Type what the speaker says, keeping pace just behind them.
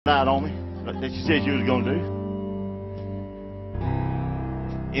out on me that she said she was going to do.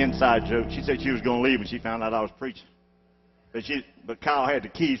 Inside joke. She said she was going to leave when she found out I was preaching. But Kyle had the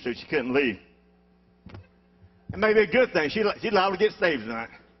keys, so she couldn't leave. It may be a good thing. She'd liable to get saved tonight.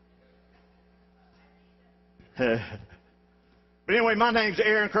 But anyway, my name's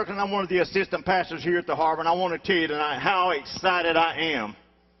Aaron Kirkland. I'm one of the assistant pastors here at the Harbor, and I want to tell you tonight how excited I am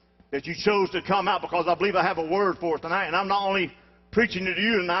that you chose to come out, because I believe I have a word for us tonight. And I'm not only preaching to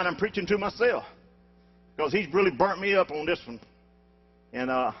you tonight, I'm preaching to myself, because he's really burnt me up on this one. And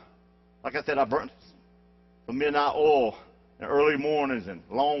like I said, I burnt some midnight oil and early mornings and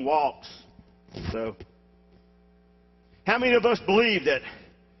long walks. So how many of us believe that,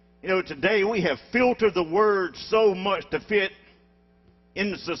 today we have filtered the word so much to fit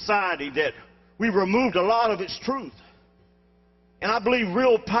in the society that we've removed a lot of its truth? And I believe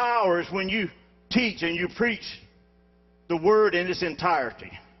real power is when you teach and you preach the word in its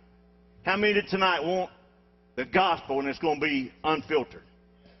entirety. How many tonight want the gospel and it's going to be unfiltered?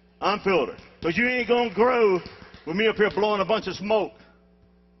 Unfiltered. Because you ain't going to grow with me up here blowing a bunch of smoke.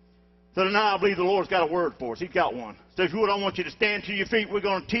 So tonight I believe the Lord's got a word for us. He's got one. So if you would, I want you to stand to your feet. We're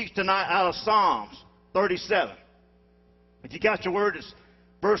going to teach tonight out of Psalms 37. If you got your word, it's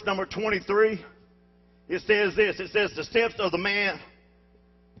verse number 23. It says this. It says, the steps of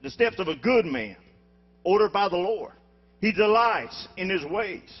a good man, ordered by the Lord. He delights in his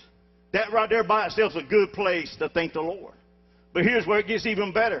ways. That right there by itself is a good place to thank the Lord. But here's where it gets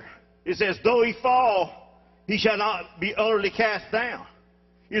even better. It says, though he fall, he shall not be utterly cast down.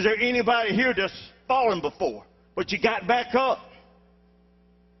 Is there anybody here that's fallen before, but you got back up?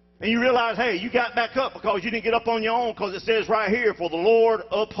 And you realize, hey, you got back up because you didn't get up on your own, because it says right here, for the Lord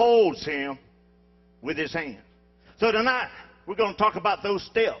upholds him with his hand. So tonight, we're going to talk about those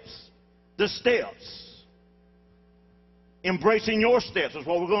steps. The steps. Embracing your steps is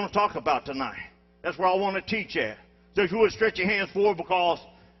what we're going to talk about tonight. That's where I want to teach at. So if you would stretch your hands forward, because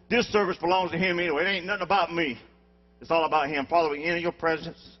this service belongs to him anyway. It ain't nothing about me. It's all about him. Father, we enter your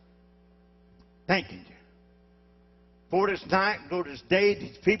presence. Thanking you for this night, Lord, this day,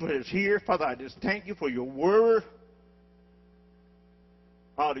 these people that's here. Father, I just thank you for your word.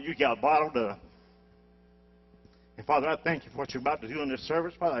 Father, you got bottled up. And Father, I thank you for what you're about to do in this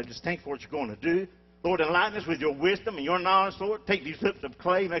service. Father, I just thank you for what you're going to do. Lord, enlighten us with your wisdom and your knowledge, Lord. Take these lips of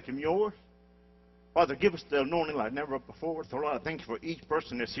clay, make them yours. Father, give us the anointing like never before. So, Lord, I thank you for each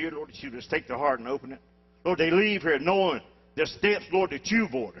person that's here, Lord, that you just take their heart and open it. Lord, they leave here knowing the steps, Lord, that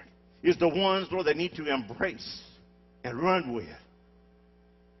you've ordered is the ones, Lord, they need to embrace and run with.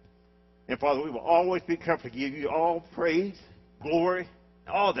 And, Father, we will always be careful to give you all praise, glory,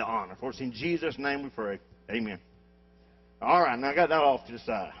 and all the honor. For it's in Jesus' name we pray. Amen. All right, now I got that off to the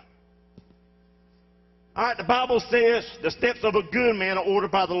side. All right, the Bible says the steps of a good man are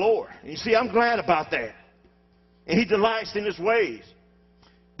ordered by the Lord. And you see, I'm glad about that. And he delights in his ways.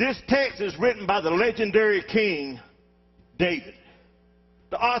 This text is written by the legendary king, David.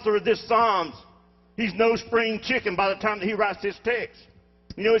 The author of this Psalms, he's no spring chicken by the time that he writes this text.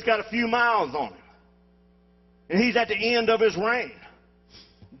 He's got a few miles on him. And he's at the end of his reign.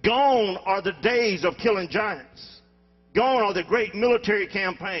 Gone are the days of killing giants. Gone are the great military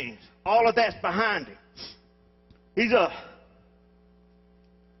campaigns. All of that's behind him.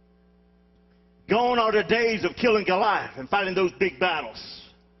 Gone are the days of killing Goliath and fighting those big battles.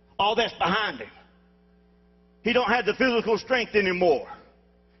 All that's behind him. He don't have the physical strength anymore.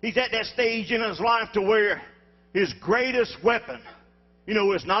 He's at that stage in his life to where his greatest weapon,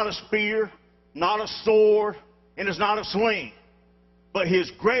 is not a spear, not a sword, and it's not a sling. But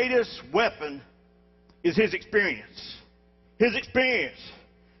his greatest weapon is his experience. His experience.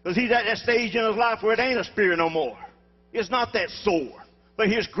 Because he's at that stage in his life where it ain't a spear no more. It's not that sword. But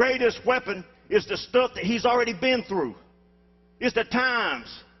his greatest weapon is the stuff that he's already been through. It's the times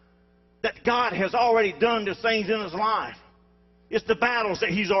that God has already done the things in his life. It's the battles that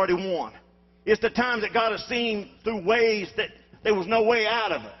he's already won. It's the times that God has seen through ways that there was no way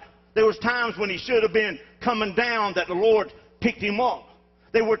out of it. There was times when he should have been coming down that the Lord picked him up.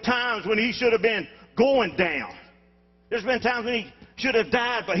 There were times when he should have been going down. There's been times when he should have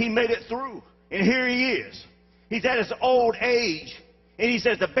died, but he made it through. And here he is. He's at his old age, and he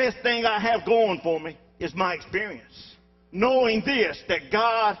says, the best thing I have going for me is my experience. Knowing this, that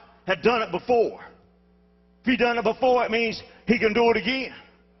God had done it before. If he done it before, it means he can do it again.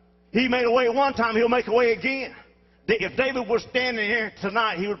 He made a way one time, he'll make a way again. If David was standing here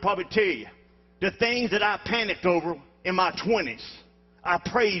tonight, he would probably tell you, the things that I panicked over in my 20s, I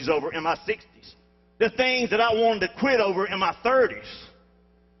praised over in my 60s. The things that I wanted to quit over in my 30s,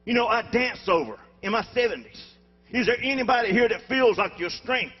 I danced over in my 70s. Is there anybody here that feels like your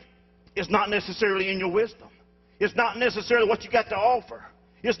strength is not necessarily in your wisdom? It's not necessarily what you got to offer.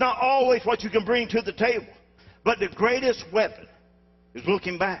 It's not always what you can bring to the table. But the greatest weapon is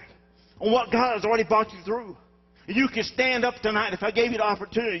looking back on what God has already brought you through. You can stand up tonight. If I gave you the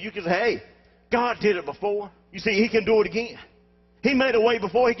opportunity, you can say, hey, God did it before. You see, he can do it again. He made a way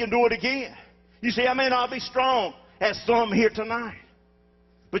before, he can do it again. You see, I may not be strong as some here tonight.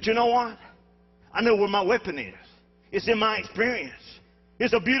 But you know what? I know where my weapon is. It's in my experience.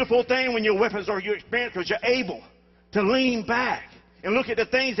 It's a beautiful thing when your weapons are your experience, because you're able to lean back and look at the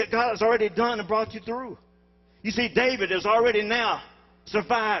things that God has already done and brought you through. You see, David has already now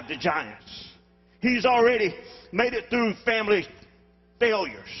survived the giants. He's already made it through family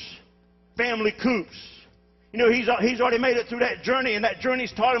failures, family coups. You know, he's already made it through that journey, and that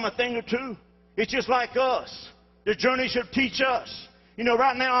journey's taught him a thing or two. It's just like us. The journey should teach us. You know,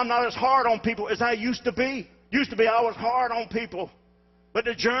 right now I'm not as hard on people as I used to be. I was hard on people. But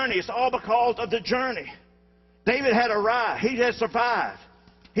the journey, it's all because of the journey. David had arrived. He has survived.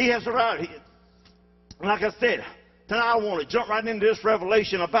 He has arrived. Like I said, tonight I want to jump right into this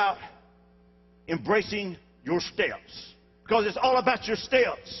revelation about embracing your steps. Because it's all about your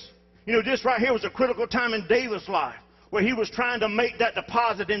steps. You know, this right here was a critical time in David's life where he was trying to make that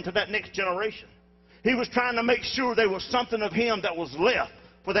deposit into that next generation. He was trying to make sure there was something of him that was left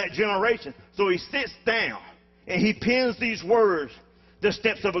for that generation. So he sits down and he pens these words, the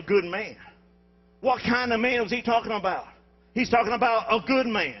steps of a good man. What kind of man was he talking about? He's talking about a good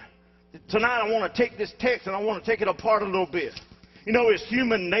man. Tonight I want to take this text and I want to take it apart a little bit. You know, it's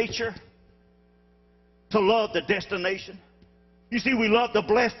human nature to love the destination. You see, we love the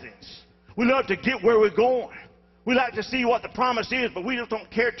blessings. We love to get where we're going. We like to see what the promise is, but we just don't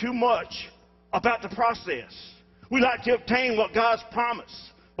care too much about the process. We like to obtain what God's promised,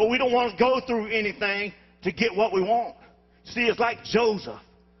 but we don't want to go through anything to get what we want. See, it's like Joseph.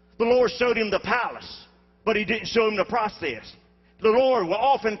 The Lord showed him the palace, but he didn't show him the process. The Lord will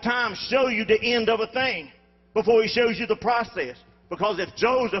oftentimes show you the end of a thing before he shows you the process. Because if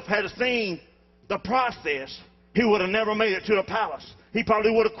Joseph had seen the process, he would have never made it to the palace. He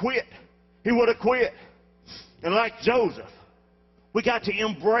probably would have quit. He would have quit. And like Joseph, we got to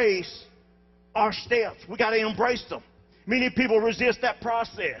embrace our steps. We got to embrace them. Many people resist that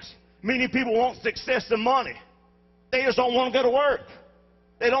process. Many people want success and money. They just don't want to go to work.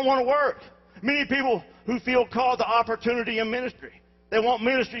 They don't want to work. Many people who feel called to opportunity in ministry, they want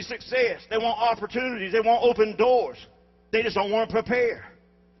ministry success. They want opportunities. They want open doors. They just don't want to prepare.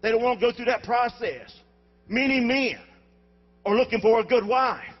 They don't want to go through that process. Many men are looking for a good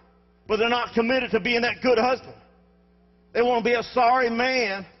wife, but they're not committed to being that good husband. They want to be a sorry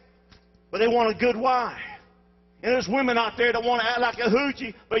man, but they want a good wife. And there's women out there that want to act like a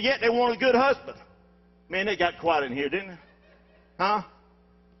hoochie, but yet they want a good husband. Man, they got quiet in here, didn't they? Huh?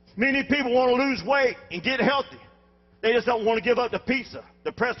 Many people want to lose weight and get healthy. They just don't want to give up the pizza,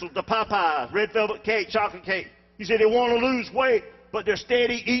 the pretzels, the Popeyes, red velvet cake, chocolate cake. You say they want to lose weight, but they're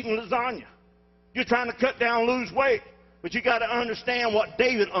steady eating lasagna. You're trying to cut down, lose weight, but you got to understand what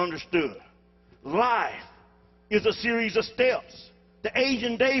David understood. Life is a series of steps. The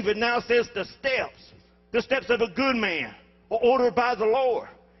aging David now says the steps of a good man are ordered by the Lord.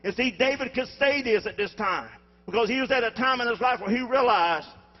 And see, David could say this at this time because he was at a time in his life where he realized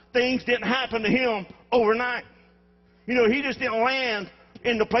things didn't happen to him overnight. You know, he just didn't land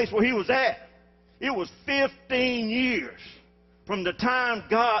in the place where he was at. It was 15 years from the time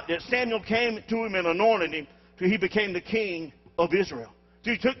that Samuel came to him and anointed him till he became the king of Israel.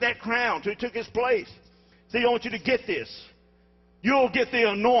 So he took that crown, so he took his place. See, I want you to get this. You'll get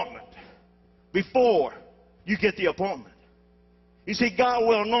the anointment before you get the appointment. You see, God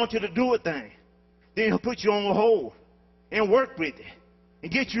will anoint you to do a thing. Then he'll put you on hold and work with it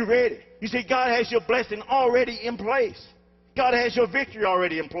and get you ready. You see, God has your blessing already in place. God has your victory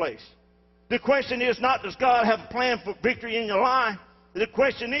already in place. The question is not, does God have a plan for victory in your life? The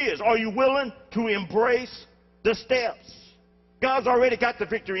question is, are you willing to embrace the steps? God's already got the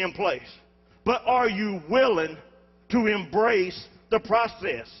victory in place. But are you willing to embrace the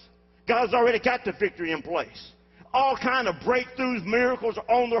process? God's already got the victory in place. All kind of breakthroughs, miracles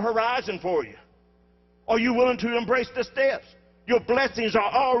are on the horizon for you. Are you willing to embrace the steps? Your blessings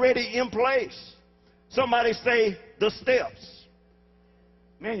are already in place. Somebody say the steps.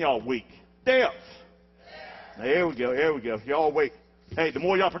 Man, y'all weak. Steps. There we go, there we go. Y'all weak. Hey, the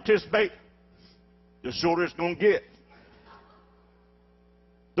more y'all participate, the shorter it's going to get.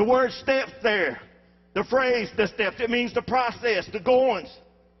 The word steps there, the phrase the steps, it means the process, the goings.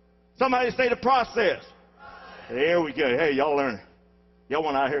 Somebody say the process. There we go. Hey, y'all learning. Y'all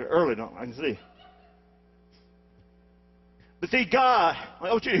went out here early, don't I? I can see. But see, God, I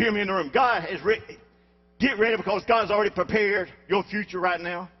want you to hear me in the room. God has get ready because God's already prepared your future right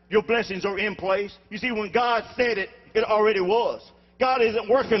now. Your blessings are in place. You see, when God said it, it already was. God isn't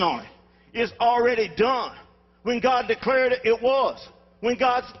working on it. It's already done. When God declared it, it was. When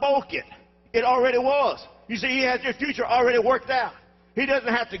God spoke it, it already was. You see, He has your future already worked out. He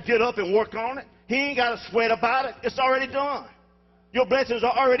doesn't have to get up and work on it. He ain't got to sweat about it. It's already done. Your blessings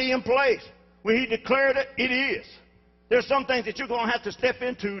are already in place. When He declared it, it is. There's some things that you're going to have to step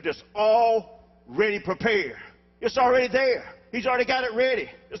into that's already prepared. It's already there. He's already got it ready.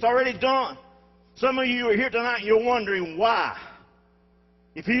 It's already done. Some of you are here tonight and you're wondering why.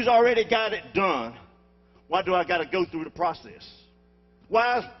 If He's already got it done, why do I got to go through the process?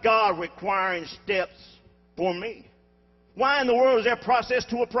 Why is God requiring steps for me? Why in the world is there a process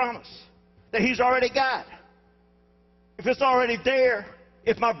to a promise that He's already got? If it's already there,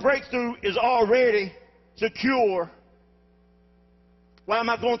 if my breakthrough is already secure, why am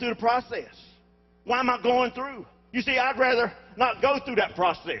I going through the process? Why am I going through? You see, I'd rather not go through that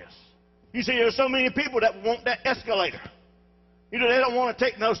process. You see, there's so many people that want that escalator. You know, they don't want to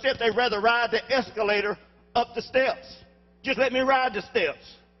take no steps. They'd rather ride the escalator up the steps. Just let me ride the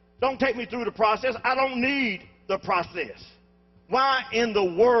steps. Don't take me through the process. I don't need the process. Why in the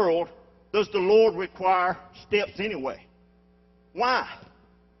world does the Lord require steps anyway? Why?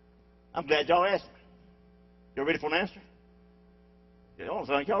 I'm glad y'all asked me. Y'all ready for an answer? I don't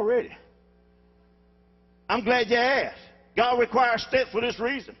think y'all ready. I'm glad you asked. God requires steps for this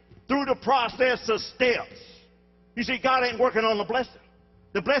reason. Through the process of steps. You see, God ain't working on the blessing.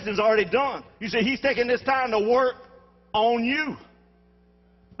 The blessing's already done. You see, He's taking this time to work on you.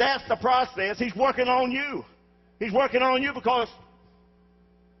 That's the process. He's working on you. He's working on you because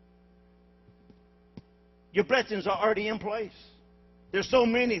your blessings are already in place. There's so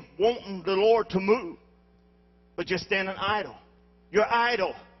many wanting the Lord to move, but you're standing idle. You're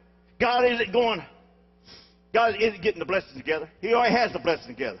idle. God isn't getting the blessings together. He already has the blessing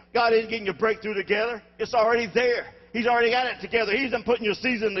together. God isn't getting your breakthrough together. It's already there. He's already got it together. He isn't putting your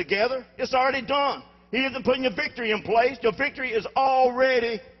season together. It's already done. He isn't putting your victory in place. Your victory is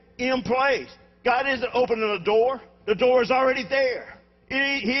already in place. God isn't opening the door. The door is already there. He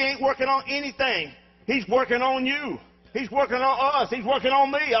ain't working on anything. He's working on you. He's working on us. He's working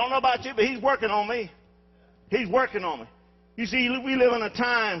on me. I don't know about you, but He's working on me. He's working on me. You see, we live in a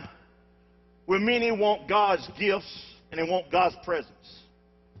time where many want God's gifts and they want God's presence,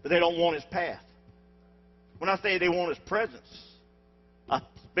 but they don't want His path. When I say they want His presence, I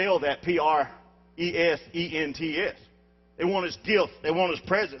spell that Presents. They want His gift. They want His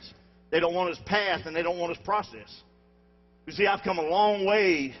presence. They don't want His path, and they don't want His process. You see, I've come a long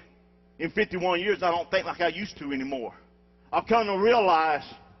way in 51 years. I don't think like I used to anymore. I've come to realize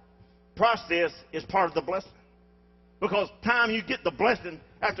process is part of the blessing. Because time you get the blessing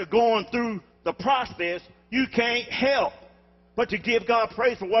after going through the process, you can't help but to give God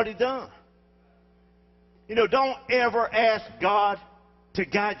praise for what He's done. You know, don't ever ask God to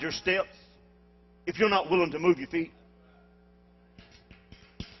guide your steps if you're not willing to move your feet.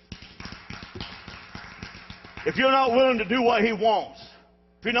 If you're not willing to do what He wants,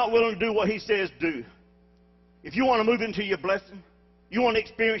 if you're not willing to do what He says do, if you want to move into your blessing, you want to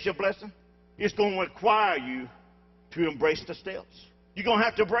experience your blessing, it's going to require you to embrace the steps. You're going to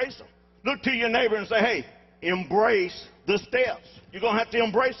have to embrace them. Look to your neighbor and say, hey, embrace the steps. You're going to have to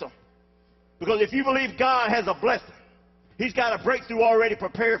embrace them. Because if you believe God has a blessing, He's got a breakthrough already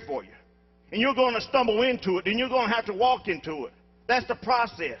prepared for you, and you're going to stumble into it, then you're going to have to walk into it. That's the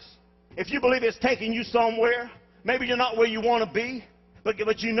process. If you believe it's taking you somewhere, maybe you're not where you want to be, but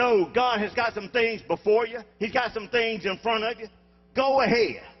you know God has got some things before you. He's got some things in front of you. Go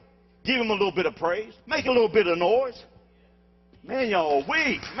ahead. Give Him a little bit of praise. Make a little bit of noise. Man, y'all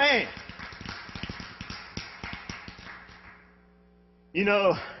weak, man. You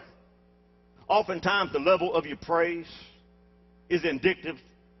know, oftentimes the level of your praise is indicative.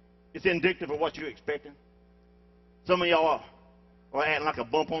 It's indicative of what you're expecting. Some of y'all are acting like a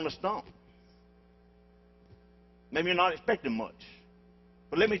bump on the stump. Maybe you're not expecting much.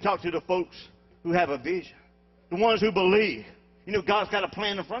 But let me talk to the folks who have a vision. The ones who believe. You know, God's got a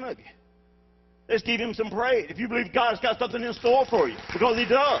plan in front of you. Let's give Him some praise. If you believe God's got something in store for you, because He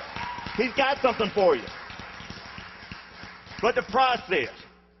does. He's got something for you. But the process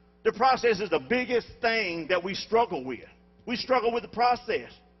is the biggest thing that we struggle with. We struggle with the process.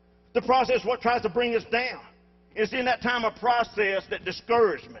 The process is what tries to bring us down. It's in that time of process that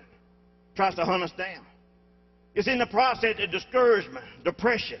discouragement tries to hunt us down. It's in the process that discouragement,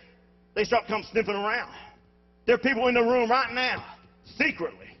 depression, they start come sniffing around. There are people in the room right now,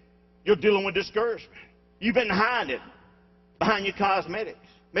 secretly, you're dealing with discouragement. You've been hiding. behind your cosmetics.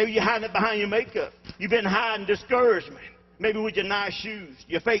 Maybe you're hiding it behind your makeup. You've been hiding discouragement. Maybe with your nice shoes,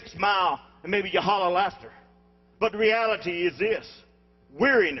 your fake smile, and maybe your hollow laughter. But the reality is this.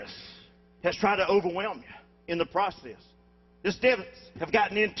 Weariness has tried to overwhelm you in the process. The steps have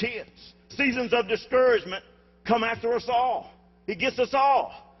gotten intense. Seasons of discouragement come after us all. It gets us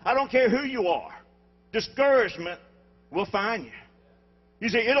all. I don't care who you are. Discouragement will find you. You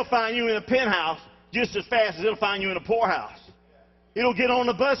see, it'll find you in a penthouse just as fast as it'll find you in a poorhouse. It'll get on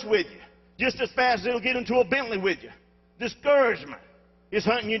the bus with you just as fast as it'll get into a Bentley with you. Discouragement is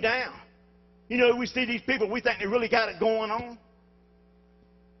hunting you down. You know, we see these people, we think they really got it going on.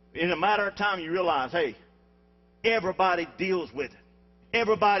 In a matter of time, you realize, hey, everybody deals with it.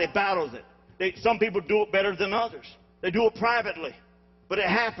 Everybody battles it. Some people do it better than others. They do it privately. But it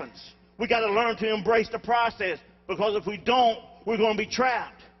happens. We got to learn to embrace the process, because if we don't, we're going to be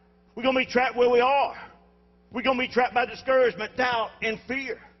trapped. We're going to be trapped where we are. We're going to be trapped by discouragement, doubt, and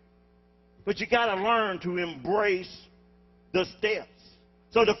fear. But you got to learn to embrace the steps.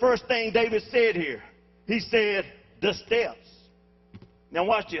 So the first thing David said here, he said the steps. Now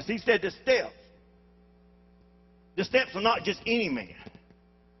watch this. He said the steps. The steps are not just any man.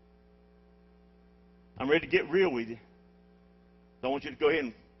 I'm ready to get real with you. So I want you to go ahead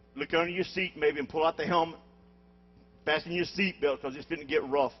and look under your seat maybe and pull out the helmet. Fasten your seatbelt, because it's going to get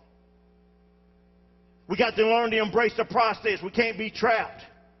rough. We got to learn to embrace the process. We can't be trapped.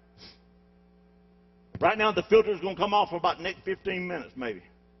 Right now, the filter is going to come off for about the next 15 minutes, maybe.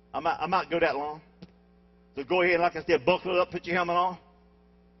 I might go that long. So go ahead, like I said, buckle it up, put your helmet on.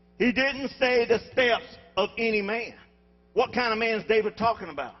 He didn't say the steps of any man. What kind of man is David talking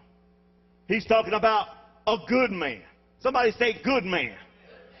about? He's talking about a good man. Somebody say good man.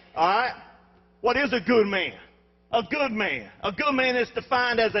 All right? What is a good man? A good man. A good man is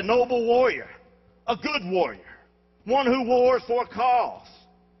defined as a noble warrior. A good warrior. One who wars for a cause.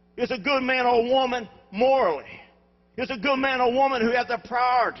 It's a good man or woman morally. It's a good man or woman who have their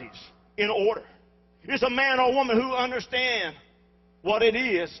priorities in order. It's a man or woman who understands what it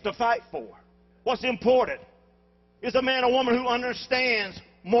is to fight for. What's important. It's a man or woman who understands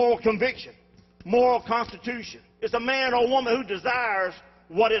moral conviction, moral constitution. It's a man or woman who desires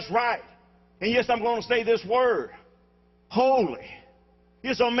what is right. And yes, I'm going to say this word, holy.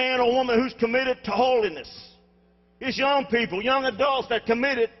 It's a man or woman who's committed to holiness. It's young people, young adults that are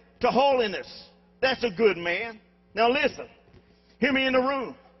committed to holiness. That's a good man. Now listen, hear me in the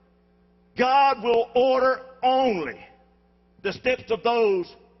room. God will order only the steps of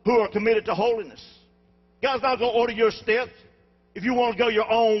those who are committed to holiness. God's not going to order your steps if you want to go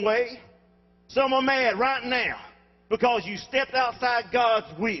your own way. Some are mad right now because you stepped outside God's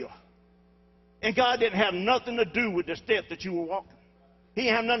will. And God didn't have nothing to do with the steps that you were walking. He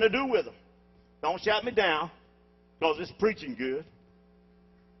didn't have nothing to do with them. Don't shout me down, because it's preaching good.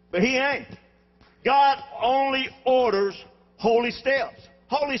 But he ain't. God only orders holy steps.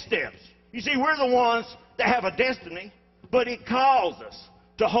 Holy steps. You see, we're the ones that have a destiny, but he calls us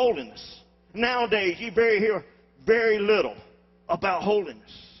to holiness. Nowadays, you hear very little about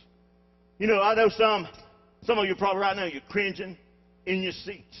holiness. You know, I know some of you probably right now, you're cringing in your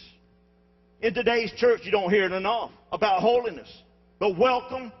seats. In today's church, you don't hear it enough about holiness. But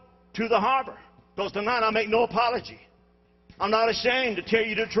welcome to the harbor, because tonight I make no apology. I'm not ashamed to tell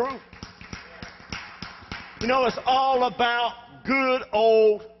you the truth. You know, it's all about good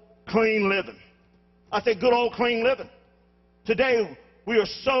old clean living. I say good old clean living. Today, we are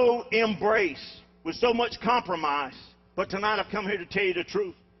so embraced with so much compromise. But tonight I've come here to tell you the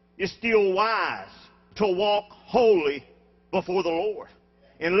truth. It's still wise to walk holy before the Lord.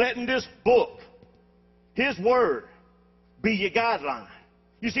 And letting this book, His Word, be your guideline.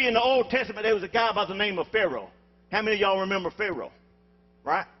 You see, in the Old Testament, there was a guy by the name of Pharaoh. How many of y'all remember Pharaoh?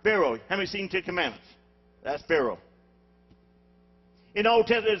 Right? Pharaoh. How many seen 10 Commandments? That's Pharaoh. In the Old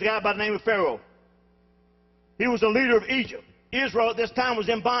Testament, there's a guy by the name of Pharaoh. He was the leader of Egypt. Israel at this time was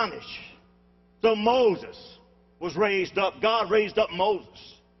in bondage. So Moses was raised up. God raised up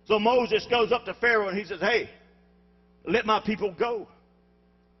Moses. So Moses goes up to Pharaoh and he says, hey, let my people go.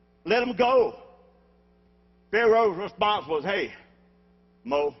 Let them go. Pharaoh's response was, hey,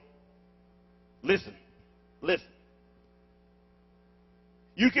 Mo, listen.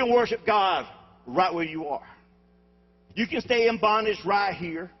 You can worship God right where you are. You can stay in bondage right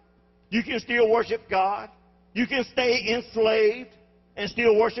here. You can still worship God. You can stay enslaved and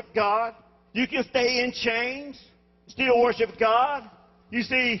still worship God. You can stay in chains, still worship God. You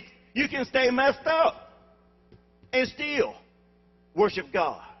see, you can stay messed up and still worship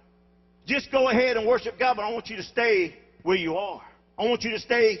God. Just go ahead and worship God, but I want you to stay where you are. I want you to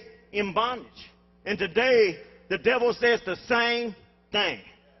stay in bondage. And today, the devil says the same thing.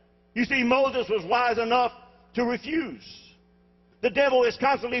 You see, Moses was wise enough to refuse. The devil is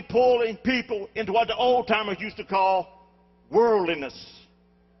constantly pulling people into what the old-timers used to call worldliness.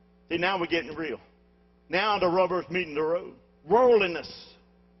 See, now we're getting real. Now the rubber's meeting the road. Worldliness.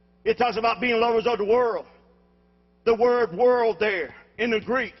 It talks about being lovers of the world. The word world there in the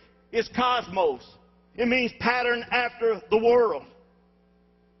Greek is cosmos. It means pattern after the world.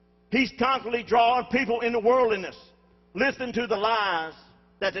 He's constantly drawing people into worldliness. Listen to the lies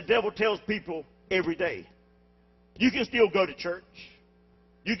that the devil tells people every day. You can still go to church.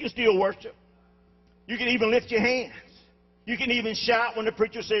 You can still worship. You can even lift your hands. You can even shout when the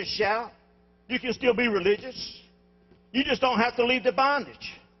preacher says shout. You can still be religious. You just don't have to leave the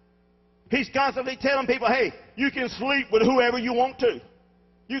bondage. He's constantly telling people, hey, you can sleep with whoever you want to.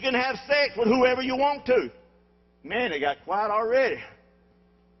 You can have sex with whoever you want to. Man, they got quiet already.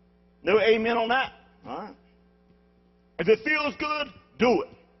 No amen on that. All right. If it feels good, do it.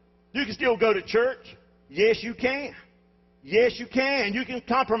 You can still go to church. Yes, you can. Yes, you can. You can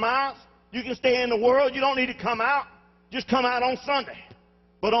compromise. You can stay in the world. You don't need to come out. Just come out on Sunday.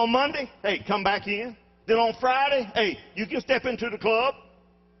 But on Monday, hey, come back in. Then on Friday, hey, you can step into the club.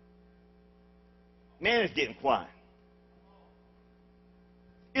 Man, it's getting quiet.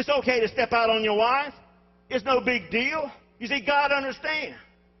 It's okay to step out on your wife. It's no big deal. You see, God understands.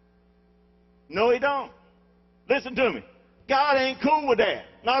 No, He don't. Listen to me. God ain't cool with that.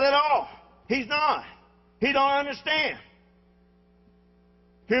 Not at all. He's not. He don't understand.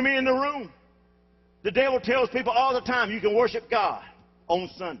 Hear me in the room. The devil tells people all the time you can worship God on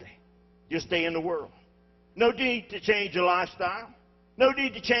Sunday. Just stay in the world. No need to change your lifestyle. No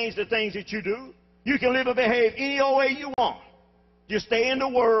need to change the things that you do. You can live and behave any old way you want. Just stay in the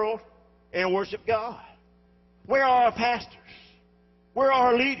world and worship God. Where are our pastors? Where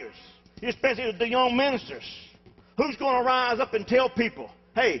are our leaders? Especially the young ministers. Who's going to rise up and tell people,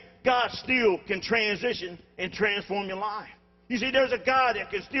 hey, God still can transition and transform your life? You see, there's a God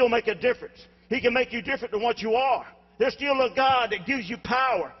that can still make a difference. He can make you different than what you are. There's still a God that gives you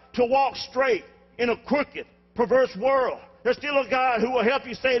power to walk straight in a crooked, perverse world. There's still a God who will help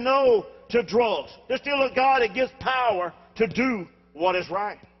you say no to drugs. There's still a God that gives power to do what is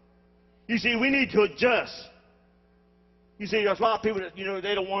right. You see, we need to adjust. You see, there's a lot of people that,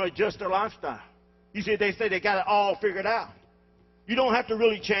 they don't want to adjust their lifestyle. You see, they say they got it all figured out. You don't have to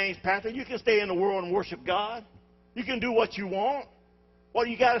really change, Pastor. You can stay in the world and worship God. You can do what you want. What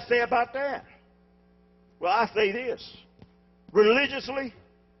do you got to say about that? Well, I say this. Religiously,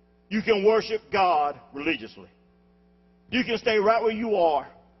 you can worship God religiously. You can stay right where you are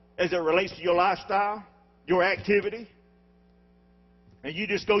as it relates to your lifestyle, your activity, and you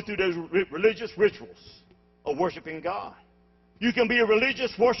just go through those religious rituals of worshiping God. You can be a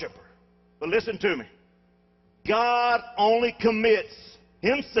religious worshiper, but listen to me. God only commits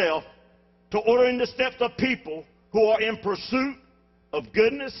Himself to ordering the steps of people who are in pursuit of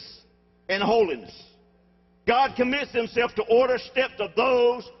goodness and holiness. God commits Himself to order steps of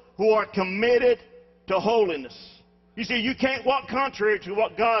those who are committed to holiness. You see, you can't walk contrary to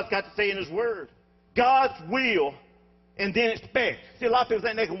what God's got to say in His Word. God's will and then expect. See, a lot of people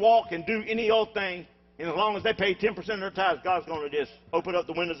think they can walk and do any old thing, and as long as they pay 10% of their tithes, God's going to just open up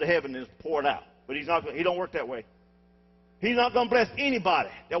the windows of heaven and just pour it out. But He don't work that way. He's not going to bless anybody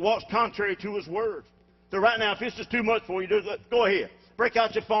that walks contrary to His Word. So right now, if it's just too much for you, go ahead. Break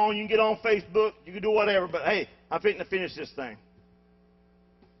out your phone. You can get on Facebook. You can do whatever. But, hey, I'm fitting to finish this thing.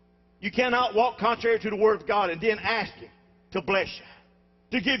 You cannot walk contrary to the Word of God and then ask Him to bless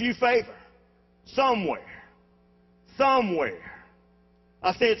you, to give you favor. Somewhere.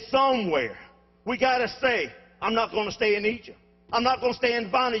 I said somewhere. We got to say, I'm not going to stay in Egypt. I'm not going to stay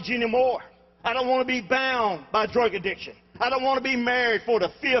in bondage anymore. I don't want to be bound by drug addiction. I don't want to be married for the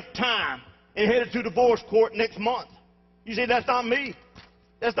 5th time and headed to divorce court next month. You see, that's not me.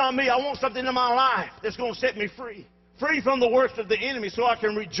 That's not me. I want something in my life that's going to set me free. Free from the works of the enemy so I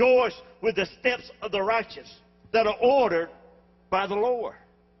can rejoice with the steps of the righteous that are ordered by the Lord.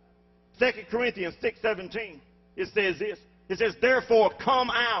 2 Corinthians 6:17, it says this. It says, therefore come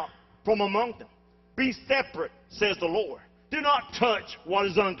out from among them. Be separate, says the Lord. Do not touch what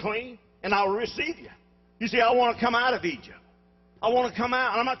is unclean, and I will receive you. You see, I want to come out of Egypt. I want to come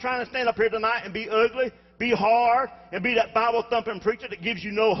out. And I'm not trying to stand up here tonight and be ugly, be hard, and be that Bible-thumping preacher that gives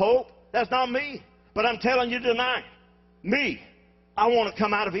you no hope. That's not me. But I'm telling you tonight, I want to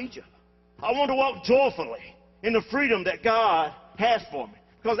come out of Egypt. I want to walk joyfully in the freedom that God has for me.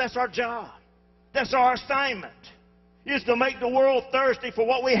 Because that's our job. That's our assignment. Is to make the world thirsty for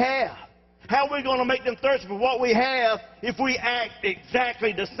what we have. How are we going to make them thirsty for what we have if we act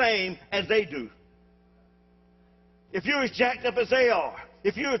exactly the same as they do? if you're as jacked up as they are,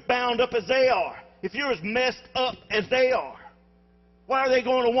 if you're as bound up as they are, if you're as messed up as they are, why are they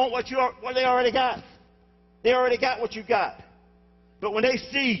going to want what they already got? They already got what you got. But when they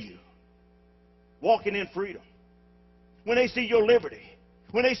see you walking in freedom, when they see your liberty,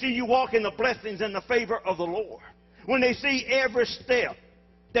 when they see you walk in the blessings and the favor of the Lord, when they see every step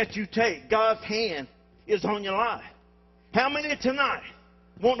that you take, God's hand is on your life. How many tonight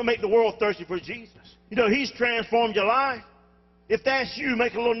want to make the world thirsty for Jesus? You know, He's transformed your life. If that's you,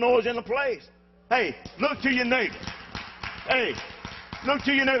 make a little noise in the place. Hey, look to your neighbor. Hey, look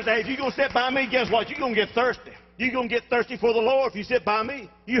to your neighbor. Hey, if you're going to sit by me, guess what? You're going to get thirsty. You're going to get thirsty for the Lord if you sit by me.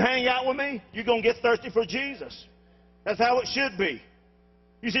 You hang out with me, you're going to get thirsty for Jesus. That's how it should be.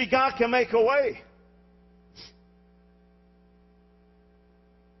 You see, God can make a way.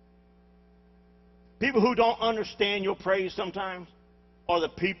 People who don't understand your praise sometimes are the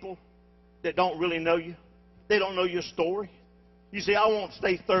people that don't really know you. They don't know your story. You see, I want to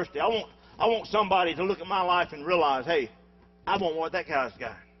stay thirsty. I want somebody to look at my life and realize, hey, I want what that guy's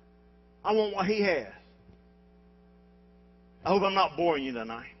got. I want what he has. I hope I'm not boring you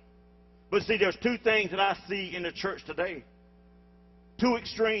tonight. But see, there's two things that I see in the church today. Two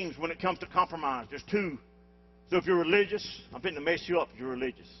extremes when it comes to compromise. There's two. So if you're religious, I'm fitting to mess you up if you're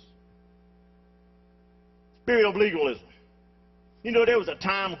religious. Spirit of legalism. You know, there was a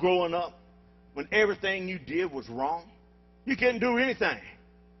time growing up when everything you did was wrong. You couldn't do anything.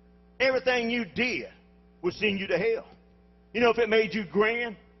 Everything you did would send you to hell. You know, if it made you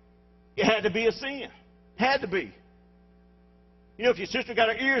grand, it had to be a sin. Had to be. You know, if your sister got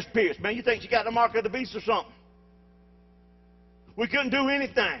her ears pierced, man, you think she got the mark of the beast or something. We couldn't do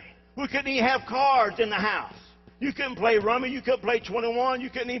anything. We couldn't even have cards in the house. You couldn't play rummy. You couldn't play 21. You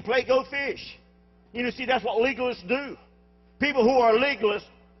couldn't even play Go Fish. You know, see, that's what legalists do. People who are legalists,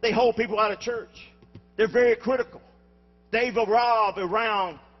 they hold people out of church. They're very critical. They revolve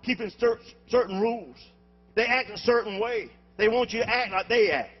around keeping certain rules. They act a certain way. They want you to act like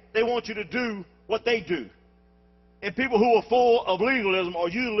they act. They want you to do what they do. And people who are full of legalism are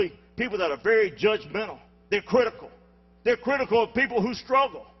usually people that are very judgmental. They're critical. They're critical of people who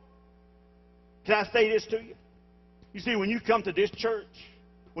struggle. Can I say this to you? You see, when you come to this church,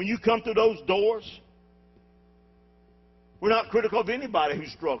 when you come through those doors, we're not critical of anybody who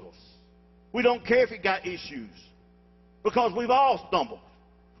struggles. We don't care if you got issues, because we've all stumbled.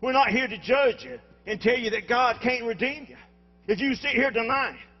 We're not here to judge you and tell you that God can't redeem you. If you sit here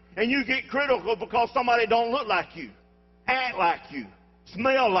tonight and you get critical because somebody don't look like you, act like you,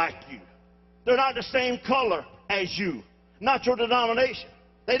 smell like you, they're not the same color as you, not your denomination.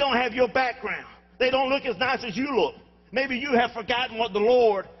 They don't have your background. They don't look as nice as you look. Maybe you have forgotten what the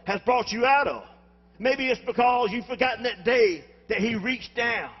Lord has brought you out of. Maybe it's because you've forgotten that day that He reached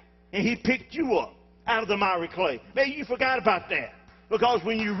down and He picked you up out of the miry clay. Maybe you forgot about that. Because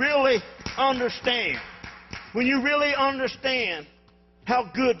when you really understand how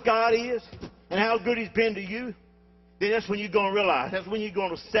good God is and how good He's been to you, then that's when you're going to realize, that's when you're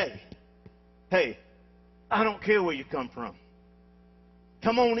going to say, hey, I don't care where you come from.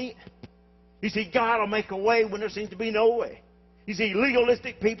 Come on in. You see, God will make a way when there seems to be no way. You see,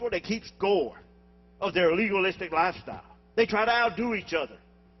 legalistic people, they keep score of their legalistic lifestyle. They try to outdo each other.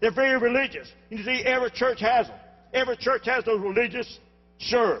 They're very religious. You see, every church has them. Every church has those religious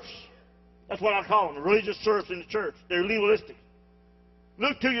sheriffs. That's what I call them, the religious sheriffs in the church. They're legalistic.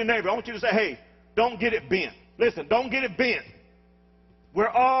 Look to your neighbor. I want you to say, hey, don't get it bent. Listen, don't get it bent. We're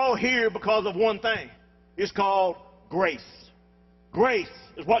all here because of one thing. It's called grace. Grace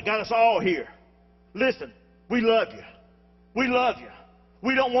is what got us all here. Listen, we love you. We love you.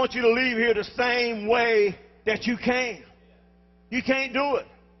 We don't want you to leave here the same way that you came. You can't do it.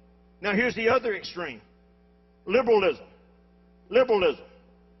 Now, here's the other extreme. Liberalism. Liberalism.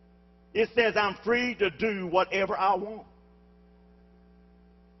 It says I'm free to do whatever I want.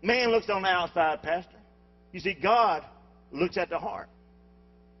 Man looks on the outside, Pastor. You see, God looks at the heart.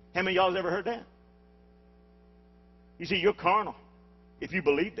 How many of y'all has ever heard that? You see, you're carnal if you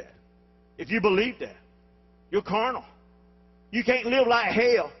believe that. If you believe that, you're carnal. You can't live like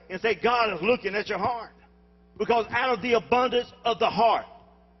hell and say God is looking at your heart. Because out of the abundance of the heart,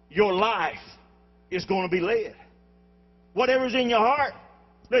 your life is going to be led. Whatever's in your heart,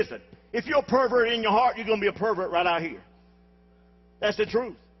 listen, if you're a pervert in your heart, you're going to be a pervert right out here. That's the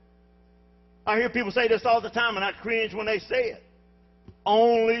truth. I hear people say this all the time, and I cringe when they say it.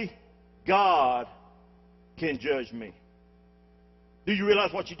 Only God can judge me. Do you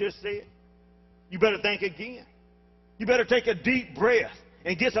realize what you just said? You better think again. You better take a deep breath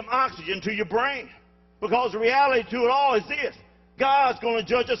and get some oxygen to your brain. Because the reality to it all is this. God's going to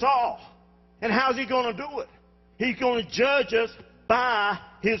judge us all. And how's He going to do it? He's going to judge us by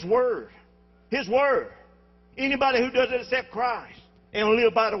His Word. His Word. Anybody who doesn't accept Christ and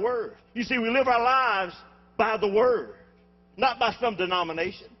live by the Word. You see, we live our lives by the Word. Not by some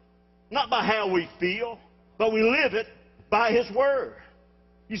denomination. Not by how we feel. But we live it by His Word.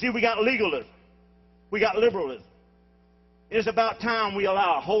 You see, we got legalism. We got liberalism. It's about time we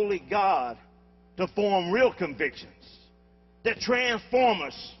allow a holy God to form real convictions that transform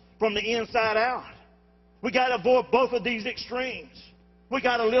us from the inside out. We got to avoid both of these extremes. We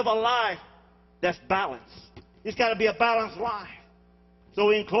got to live a life that's balanced. It's got to be a balanced life. So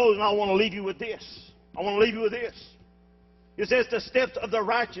in closing, I want to leave you with this. I want to leave you with this. It says the steps of the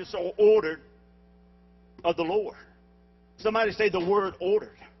righteous are ordered of the Lord. Somebody say the word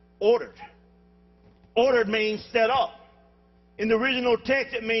ordered. Ordered. Ordered means set up. In the original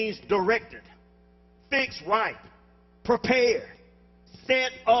text, it means directed, fixed right, prepared,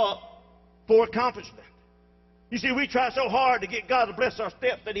 set up for accomplishment. You see, we try so hard to get God to bless our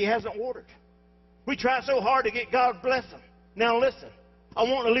steps that He hasn't ordered. We try so hard to get God to bless them. Now listen, I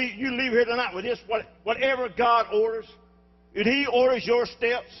want to leave here tonight with this. Whatever God orders, if He orders your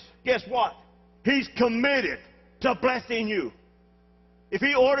steps, guess what? He's committed to blessing you. If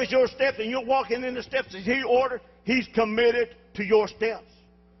He orders your steps and you're walking in the steps that He ordered, He's committed to your steps.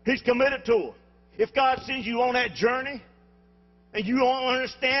 He's committed to them. If God sends you on that journey and you don't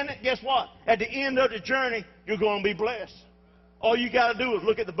understand it, guess what? At the end of the journey, you're going to be blessed. All you got to do is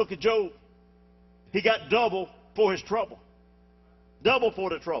look at the book of Job. He got double for his trouble. Double for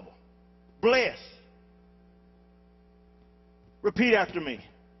the trouble. Blessed. Repeat after me.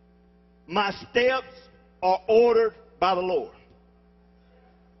 My steps are ordered by the Lord.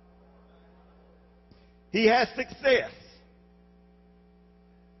 He has success,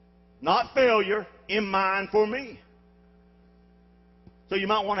 not failure, in mind for me. So you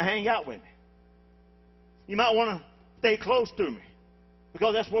might want to hang out with me. You might want to stay close to me,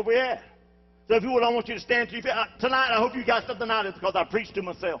 because that's where we're at. So if you would, I want you to stand to your feet. Tonight, I hope you got something out of it, because I preached to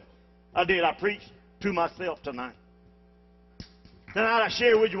myself. I did. I preached to myself tonight. Tonight, I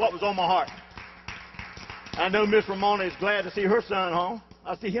shared with you what was on my heart. I know Miss Ramona is glad to see her son home.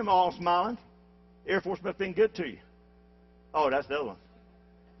 I see him all smiling. Air Force must have been good to you. Oh, that's the other one.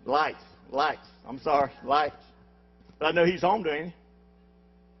 Lights. I'm sorry, lights. But I know he's home, ain't he?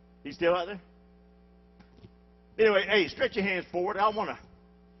 He's still out there? Anyway, hey, stretch your hands forward. I want to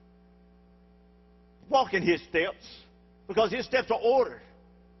walk in His steps, because His steps are ordered.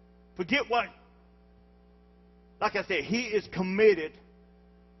 Forget what, like I said, He is committed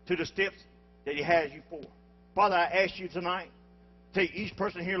to the steps that He has you for. Father, I ask you tonight, take each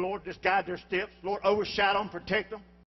person here, Lord, just guide their steps. Lord, overshadow them, protect them.